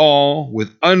we all,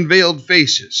 with unveiled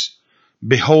faces,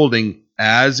 beholding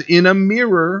as in a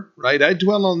mirror, right? I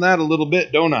dwell on that a little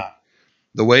bit, don't I?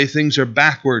 The way things are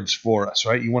backwards for us,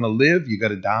 right? You want to live, you got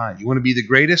to die. You want to be the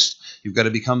greatest, you've got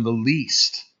to become the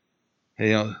least.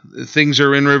 Things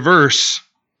are in reverse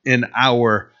in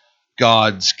our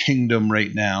God's kingdom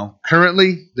right now.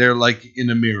 Currently, they're like in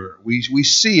a mirror. We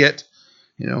see it,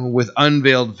 with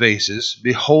unveiled faces,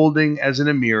 beholding as in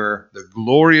a mirror the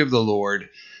glory of the Lord,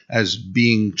 as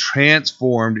being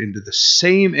transformed into the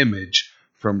same image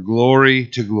from glory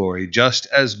to glory, just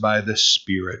as by the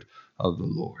Spirit of the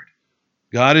Lord.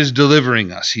 God is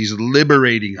delivering us. He's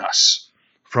liberating us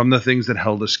from the things that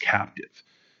held us captive.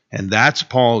 And that's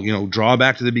Paul, draw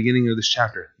back to the beginning of this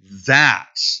chapter.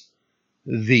 That's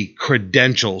the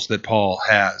credentials that Paul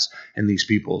has in these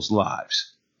people's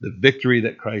lives. The victory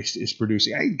that Christ is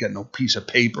producing. I ain't got no piece of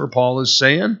paper, Paul is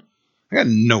saying. I got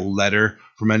no letter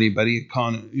from anybody,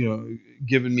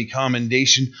 giving me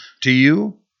commendation to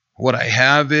you. What I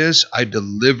have is I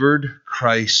delivered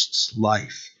Christ's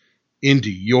life into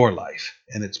your life,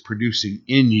 and it's producing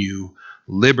in you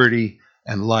liberty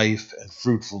and life and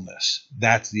fruitfulness.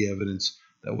 That's the evidence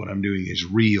that what I'm doing is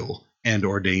real and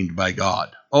ordained by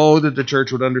God. Oh, that the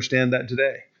church would understand that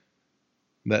today.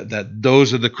 That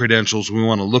those are the credentials we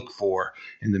want to look for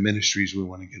in the ministries we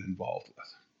want to get involved with.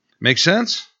 Make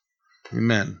sense?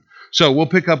 Amen. So we'll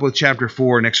pick up with chapter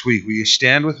 4 next week. Will you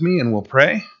stand with me and we'll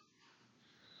pray?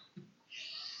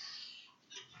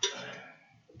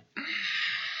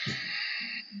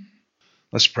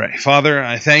 Let's pray. Father,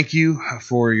 I thank you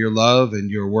for your love and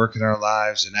your work in our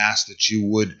lives and ask that you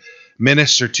would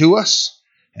minister to us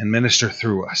and minister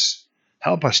through us.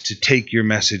 Help us to take your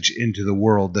message into the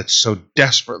world that's so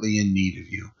desperately in need of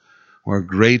you. We're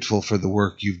grateful for the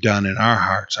work you've done in our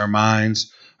hearts, our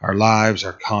minds, our lives,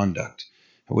 our conduct.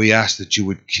 And we ask that you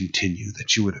would continue,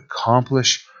 that you would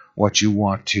accomplish what you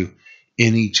want to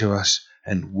in each of us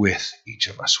and with each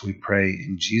of us. We pray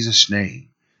in Jesus' name.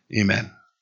 Amen.